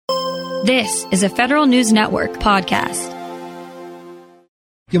This is a Federal News Network podcast.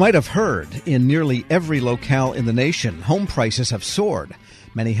 You might have heard, in nearly every locale in the nation, home prices have soared.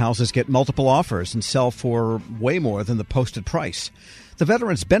 Many houses get multiple offers and sell for way more than the posted price. The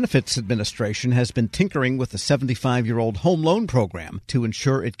Veterans Benefits Administration has been tinkering with the 75-year-old home loan program to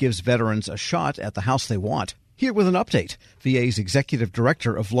ensure it gives veterans a shot at the house they want. Here with an update, VA's Executive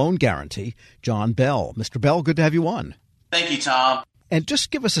Director of Loan Guarantee, John Bell. Mr. Bell, good to have you on. Thank you, Tom. And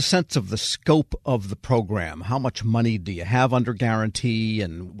just give us a sense of the scope of the program. How much money do you have under guarantee,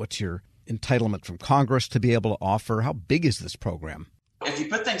 and what's your entitlement from Congress to be able to offer? How big is this program? If you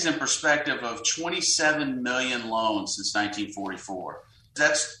put things in perspective of 27 million loans since 1944,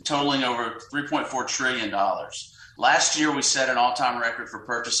 that's totaling over $3.4 trillion. Last year, we set an all-time record for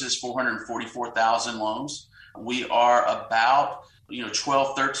purchases, 444,000 loans. We are about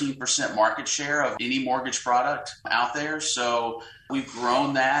 12, 13% market share of any mortgage product out there. So we've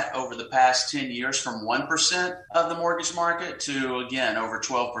grown that over the past 10 years from 1% of the mortgage market to, again, over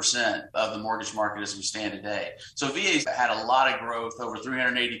 12% of the mortgage market as we stand today. So VA's had a lot of growth, over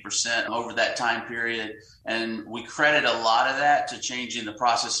 380% over that time period. And we credit a lot of that to changing the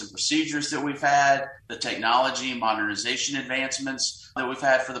process and procedures that we've had, the technology, modernization advancements that we've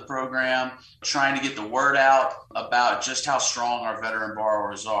had for the program, trying to get the word out about just how strong our veteran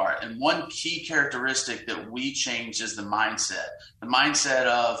borrowers are. And one key characteristic that we changed is the mindset. The mindset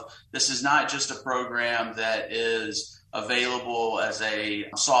of this is not just a program that is available as a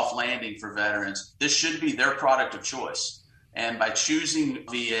soft landing for veterans. This should be their product of choice. And by choosing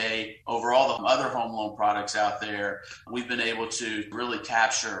VA over all the other home loan products out there, we've been able to really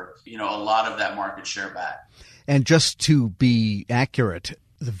capture, a lot of that market share back. And just to be accurate,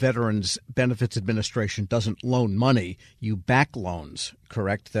 the Veterans Benefits Administration doesn't loan money. You back loans,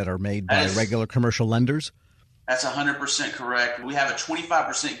 correct, that are made by regular commercial lenders? That's 100% correct. We have a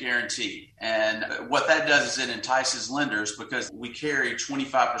 25% guarantee. And what that does is it entices lenders because we carry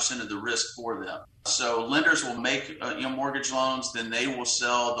 25% of the risk for them. So lenders will make mortgage loans, then they will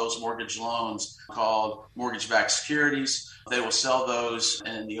sell those mortgage loans called mortgage-backed securities. They will sell those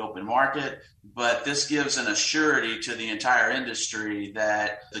in the open market. But this gives an assurity to the entire industry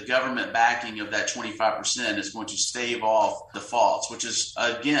that the government backing of that 25% is going to stave off defaults, which is,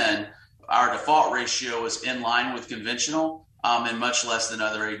 again, our default ratio is in line with conventional and much less than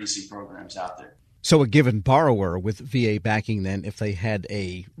other agency programs out there. So a given borrower with VA backing, then, if they had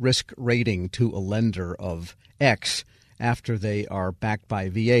a risk rating to a lender of X, after they are backed by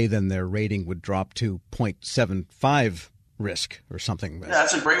VA, then their rating would drop to 0.75 risk or something. Yeah,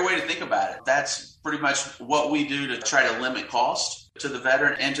 that's a great way to think about it. That's pretty much what we do to try to limit cost to the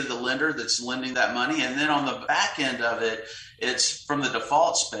veteran and to the lender that's lending that money. And then on the back end of it, it's from the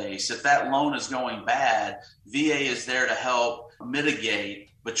default space. If that loan is going bad, VA is there to help mitigate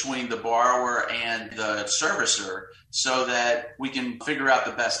between the borrower and the servicer so that we can figure out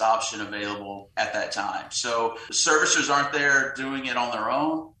the best option available at that time. So the servicers aren't there doing it on their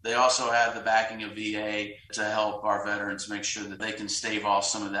own. They also have the backing of VA to help our veterans make sure that they can stave off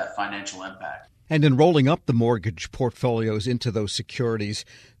some of that financial impact. And in rolling up the mortgage portfolios into those securities,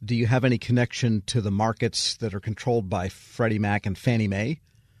 do you have any connection to the markets that are controlled by Freddie Mac and Fannie Mae?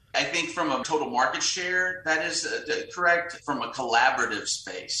 I think from a total market share, that is correct. From a collaborative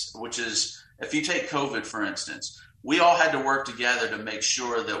space, which is, if you take COVID, for instance, we all had to work together to make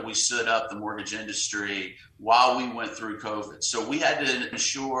sure that we stood up the mortgage industry while we went through COVID. So we had to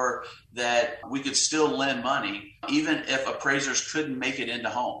ensure that we could still lend money, even if appraisers couldn't make it into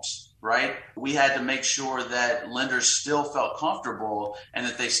homes. Right? We had to make sure that lenders still felt comfortable and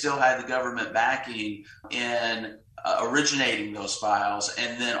that they still had the government backing in originating those files,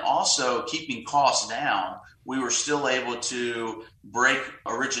 and then also keeping costs down. We were still able to break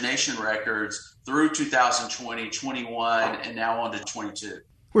origination records through 2020, 21, and now on to 22.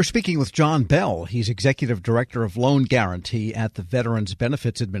 We're speaking with John Bell. He's Executive Director of Loan Guarantee at the Veterans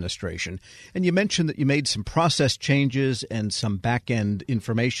Benefits Administration. And you mentioned that you made some process changes and some back-end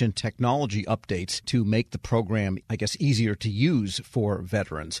information technology updates to make the program, easier to use for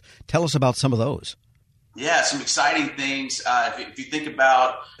veterans. Tell us about some of those. Yeah, some exciting things. If you think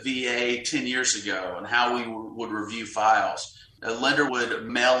about VA 10 years ago and how we would review files, a lender would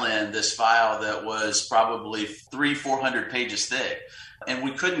mail in this file that was probably 300-400 pages thick. And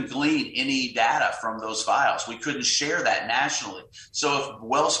we couldn't glean any data from those files. We couldn't share that nationally. So if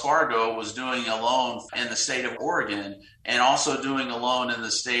Wells Fargo was doing a loan in the state of Oregon and also doing a loan in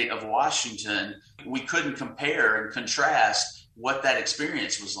the state of Washington, we couldn't compare and contrast what that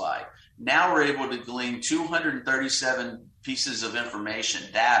experience was like. Now we're able to glean 237 pieces of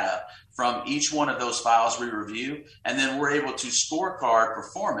information, data, from each one of those files we review, and then we're able to scorecard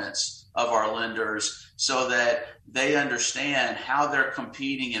performance of our lenders so that they understand how they're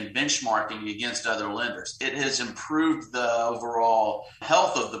competing and benchmarking against other lenders. It has improved the overall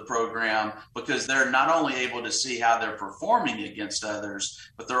health of the program because they're not only able to see how they're performing against others,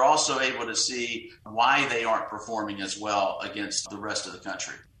 but they're also able to see why they aren't performing as well against the rest of the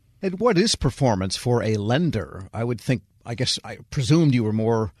country. And what is performance for a lender? I presumed you were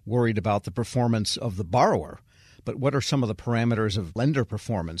more worried about the performance of the borrower, but what are some of the parameters of lender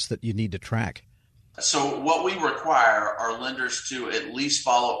performance that you need to track? So what we require are lenders to at least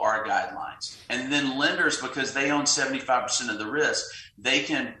follow our guidelines. And then lenders, because they own 75% of the risk, they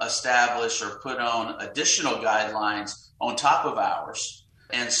can establish or put on additional guidelines on top of ours.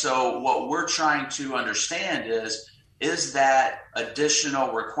 And so what we're trying to understand is that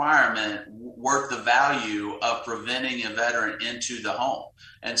additional requirement worth the value of preventing a veteran into the home?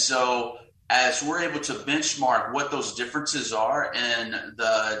 And so as we're able to benchmark what those differences are in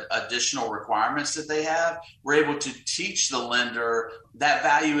the additional requirements that they have, we're able to teach the lender that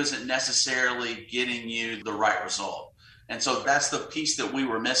value isn't necessarily getting you the right result. And so that's the piece that we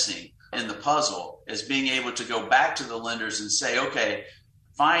were missing in the puzzle, is being able to go back to the lenders and say, okay,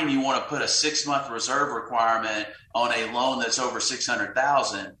 fine, you want to put a 6-month reserve requirement on a loan that's over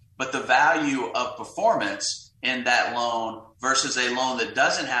 $600,000, but the value of performance in that loan versus a loan that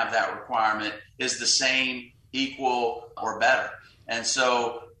doesn't have that requirement is the same, equal, or better. And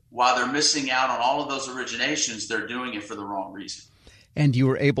so while they're missing out on all of those originations, they're doing it for the wrong reason. And you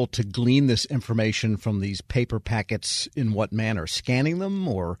were able to glean this information from these paper packets in what manner? Scanning them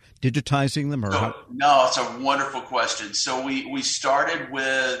or digitizing them? No, it's a wonderful question. So we started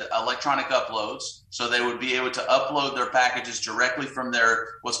with electronic uploads. So they would be able to upload their packages directly from their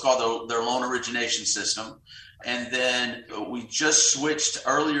what's called their loan origination system. And then we just switched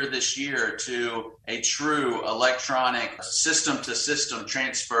earlier this year to a true electronic system-to-system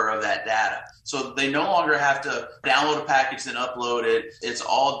transfer of that data. So they no longer have to download a package and upload it. It's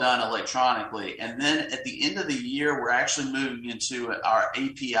all done electronically. And then at the end of the year, we're actually moving into our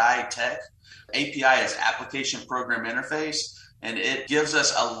API tech. API is Application Program Interface, and it gives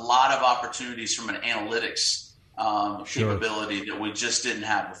us a lot of opportunities from an analytics capability that we just didn't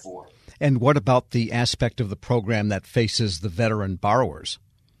have before. And what about the aspect of the program that faces the veteran borrowers?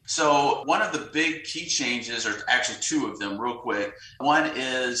 So one of the big key changes, or actually two of them real quick. One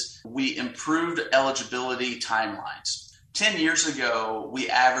is we improved eligibility timelines. 10 years ago, we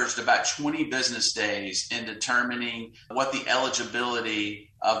averaged about 20 business days in determining what the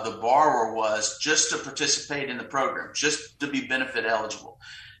eligibility of the borrower was just to participate in the program, just to be benefit eligible.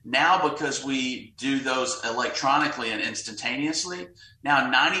 Now, because we do those electronically and instantaneously,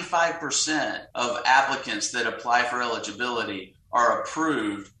 now 95% of applicants that apply for eligibility are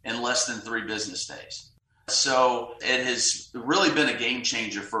approved in less than 3 business days. So it has really been a game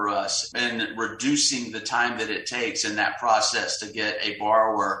changer for us in reducing the time that it takes in that process to get a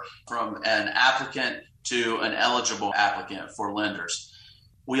borrower from an applicant to an eligible applicant for lenders.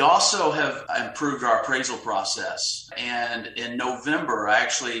 We also have improved our appraisal process. And in November, I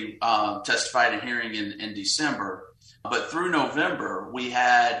actually testified in a hearing in December. But through November, we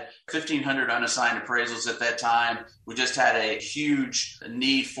had 1,500 unassigned appraisals at that time. We just had a huge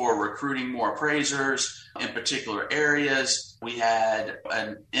need for recruiting more appraisers in particular areas. We had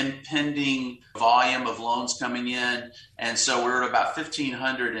an impending volume of loans coming in. And so we were at about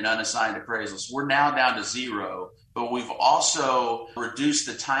 1,500 in unassigned appraisals. We're now down to 0. But we've also reduced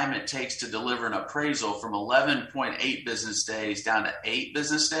the time it takes to deliver an appraisal from 11.8 business days down to 8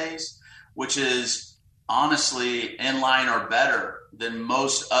 business days, which is honestly in line or better than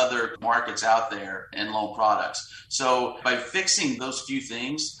most other markets out there in loan products. So by fixing those few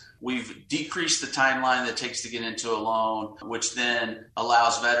things, we've decreased the timeline that it takes to get into a loan, which then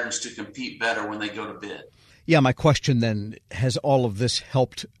allows veterans to compete better when they go to bid. Yeah, my question then, has all of this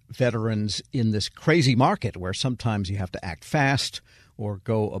helped veterans in this crazy market where sometimes you have to act fast or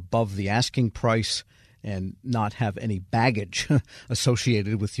go above the asking price and not have any baggage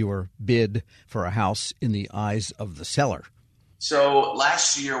associated with your bid for a house in the eyes of the seller? So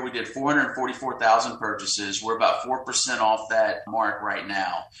last year we did 444,000 purchases. We're about 4% off that mark right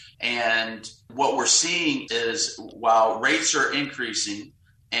now. And what we're seeing is while rates are increasing,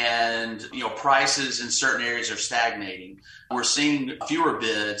 and prices in certain areas are stagnating, we're seeing fewer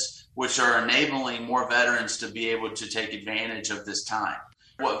bids, which are enabling more veterans to be able to take advantage of this time.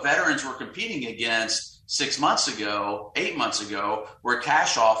 What veterans were competing against 6 months ago, 8 months ago, were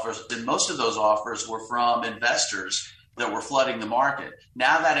cash offers, and most of those offers were from investors that were flooding the market.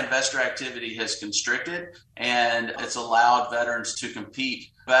 Now that investor activity has constricted, and it's allowed veterans to compete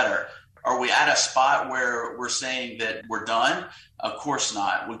better. Are we at a spot where we're saying that we're done? Of course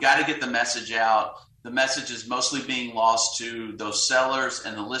not. We've got to get the message out. The message is mostly being lost to those sellers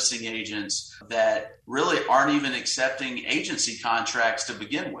and the listing agents that really aren't even accepting agency contracts to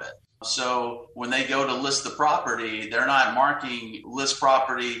begin with. So when they go to list the property, they're not marking list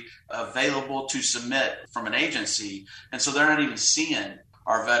property available to submit from an agency. And so they're not even seeing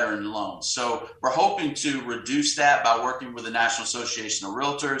our veteran loans. So we're hoping to reduce that by working with the National Association of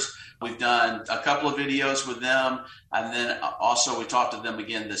Realtors. We've done a couple of videos with them. And then also we talked to them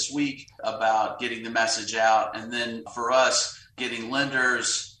again this week about getting the message out. And then for us, getting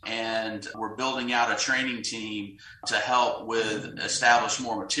lenders, and we're building out a training team to help with establish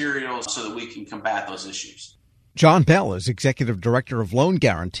more materials so that we can combat those issues. John Bell is Executive Director of Loan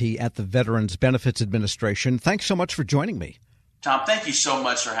Guarantee at the Veterans Benefits Administration. Thanks so much for joining me. Tom, thank you so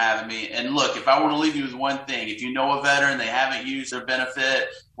much for having me. And look, if I want to leave you with one thing, if you know a veteran, they haven't used their benefit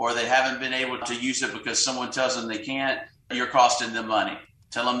or they haven't been able to use it because someone tells them they can't, you're costing them money.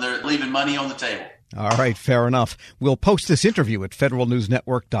 Tell them they're leaving money on the table. All right, fair enough. We'll post this interview at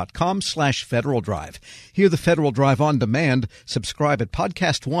federalnewsnetwork.com/Federal Drive. Hear the Federal Drive on demand. Subscribe at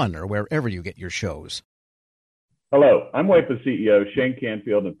Podcast One or wherever you get your shows. Hello, I'm WIPA CEO Shane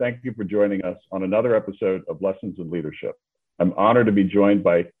Canfield, and thank you for joining us on another episode of Lessons in Leadership. I'm honored to be joined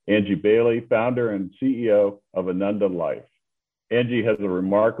by Angie Bailey, founder and CEO of Ananda Life. Angie has a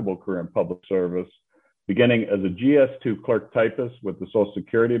remarkable career in public service, beginning as a GS2 clerk typist with the Social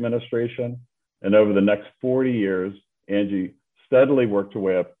Security Administration. And over the next 40 years, Angie steadily worked her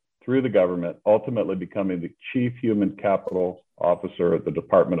way up through the government, ultimately becoming the Chief Human Capital Officer at the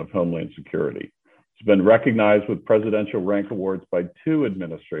Department of Homeland Security. She's been recognized with presidential rank awards by 2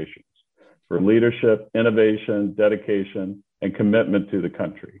 administrations for leadership, innovation, dedication, and commitment to the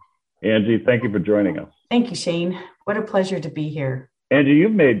country. Angie, thank you for joining us. Thank you, Shane. What a pleasure to be here. Angie,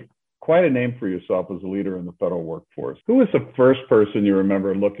 you've made quite a name for yourself as a leader in the federal workforce. Who was the first person you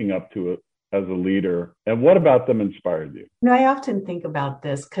remember looking up to as a leader, and what about them inspired you? I often think about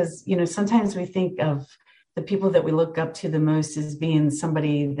this because, sometimes we think of the people that we look up to the most as being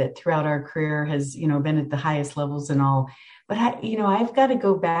somebody that throughout our career has, been at the highest levels and all. But, I've got to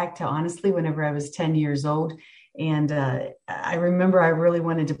go back to, honestly, whenever I was 10 years old. And I remember I really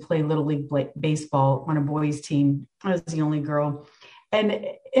wanted to play Little League baseball on a boys team. I was the only girl. And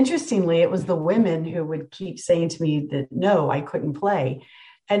interestingly, it was the women who would keep saying to me that, no, I couldn't play.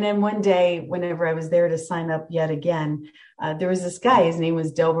 And then one day, whenever I was there to sign up yet again, there was this guy, his name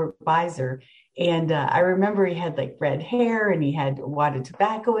was Delbert Beiser. And I remember he had like red hair and he had wad of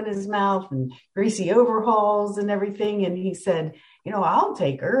tobacco in his mouth and greasy overalls and everything. And he said, I'll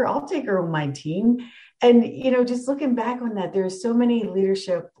take her on my team. And, just looking back on that, there are so many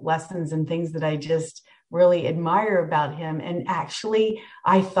leadership lessons and things that I just really admire about him. And actually,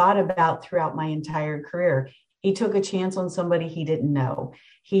 I thought about throughout my entire career. He took a chance on somebody he didn't know.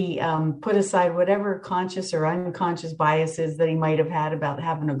 He put aside whatever conscious or unconscious biases that he might have had about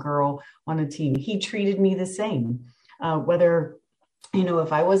having a girl on a team. He treated me the same. Whether,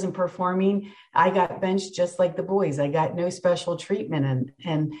 if I wasn't performing, I got benched just like the boys. I got no special treatment.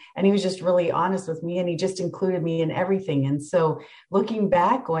 And he was just really honest with me, and he just included me in everything. And so looking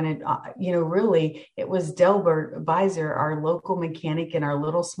back on it, really, it was Delbert Beiser, our local mechanic in our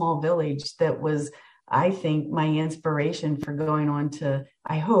little small village, that was, I think, my inspiration for going on to,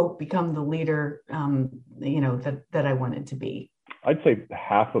 I hope, become the leader, that I wanted to be. I'd say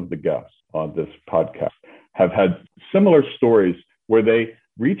half of the guests on this podcast have had similar stories where they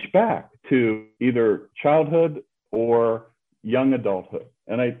reach back to either childhood or young adulthood.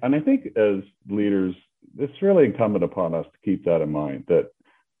 And I think as leaders, it's really incumbent upon us to keep that in mind, that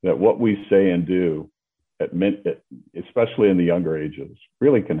what we say and do, especially in the younger ages,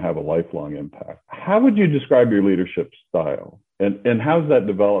 really can have a lifelong impact. How would you describe your leadership style, and how's that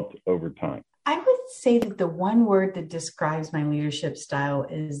developed over time? I would say that the one word that describes my leadership style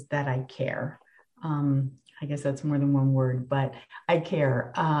is that I care. I guess that's more than one word, but I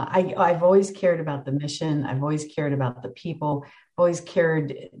care. I've always cared about the mission. I've always cared about the people. I've always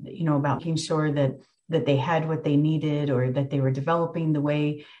cared, about making sure that they had what they needed, or that they were developing the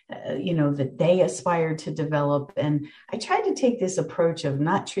way, that they aspired to develop. And I tried to take this approach of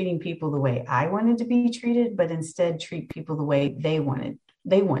not treating people the way I wanted to be treated, but instead treat people the way they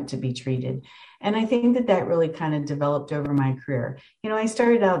want to be treated. And I think that really kind of developed over my career. I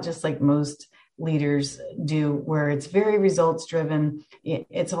started out just like most leaders do, where it's very results driven.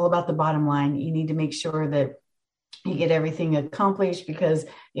 It's all about the bottom line. You need to make sure that you get everything accomplished because,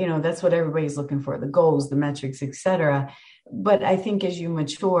 that's what everybody's looking for, the goals, the metrics, et cetera. But I think as you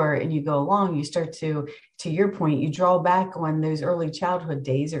mature and you go along, you start to your point, you draw back on those early childhood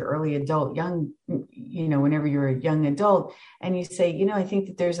days or early adult, whenever you're a young adult, and you say, I think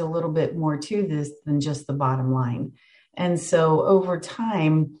that there's a little bit more to this than just the bottom line. And so over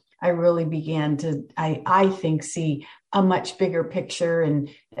time, I really began to, I think, see a much bigger picture and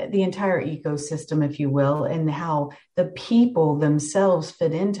the entire ecosystem, if you will, and how the people themselves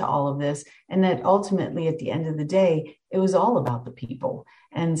fit into all of this. And that ultimately, at the end of the day, it was all about the people.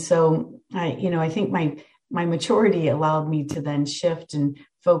 And so, I think my maturity allowed me to then shift and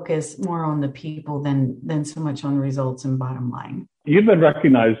focus more on the people than so much on results and bottom line. You've been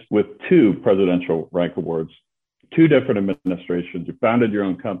recognized with 2 presidential rank awards, 2 different administrations. You founded your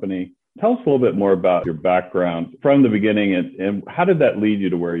own company. Tell us a little bit more about your background from the beginning and how did that lead you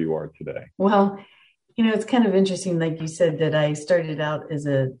to where you are today? Well, it's kind of interesting, like you said, that I started out as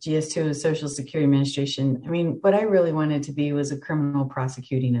a GS2 of Social Security Administration. I mean, what I really wanted to be was a criminal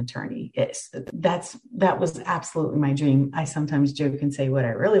prosecuting attorney. That was absolutely my dream. I sometimes joke and say what I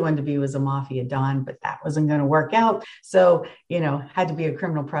really wanted to be was a mafia don, but that wasn't going to work out. So, had to be a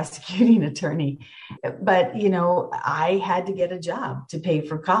criminal prosecuting attorney. But, I had to get a job to pay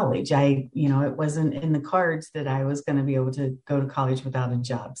for college. It wasn't in the cards that I was going to be able to go to college without a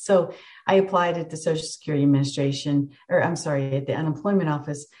job. So I applied at the Social Security Administration, at the unemployment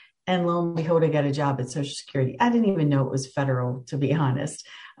office. And lo and behold, I got a job at Social Security. I didn't even know it was federal, to be honest.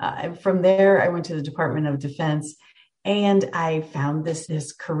 From there, I went to the Department of Defense and I found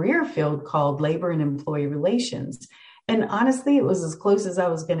this career field called Labor and Employee Relations. And honestly, it was as close as I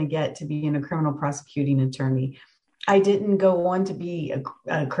was going to get to being a criminal prosecuting attorney. I didn't go on to be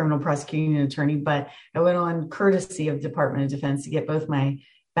a criminal prosecuting attorney, but I went on courtesy of Department of Defense to get both my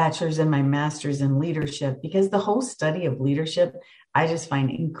bachelor's and my master's in leadership, because the whole study of leadership, I just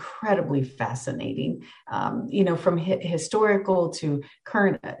find incredibly fascinating. From historical to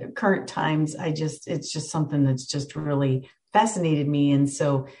current times, it's just something that's just really fascinated me. And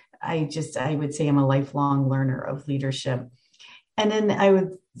so I would say I'm a lifelong learner of leadership. And then I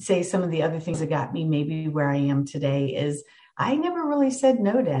would say some of the other things that got me maybe where I am today is I never really said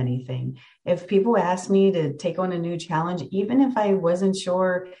no to anything. If people asked me to take on a new challenge, even if I wasn't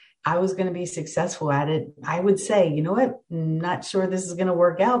sure I was going to be successful at it, I would say, you know what, I'm not sure this is going to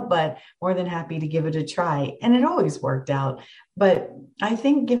work out, but more than happy to give it a try. And it always worked out. But I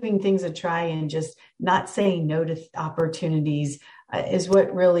think giving things a try and just not saying no to opportunities is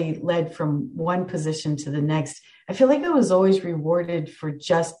what really led from one position to the next. I feel like I was always rewarded for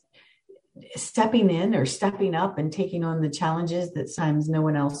just stepping in or stepping up and taking on the challenges that sometimes no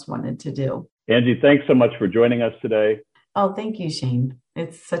one else wanted to do. Angie, thanks so much for joining us today. Oh, thank you, Shane.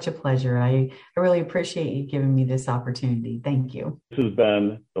 It's such a pleasure. I really appreciate you giving me this opportunity. Thank you. This has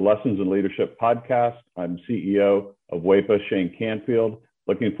been the Lessons in Leadership podcast. I'm CEO of WEPA, Shane Canfield.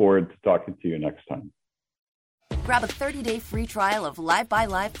 Looking forward to talking to you next time. Grab a 30-day free trial of Live by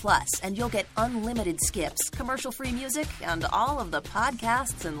Live Plus, and you'll get unlimited skips, commercial-free music, and all of the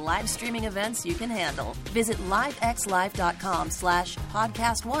podcasts and live streaming events you can handle. Visit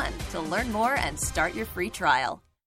livexlive.com/podcast1 to learn more and start your free trial.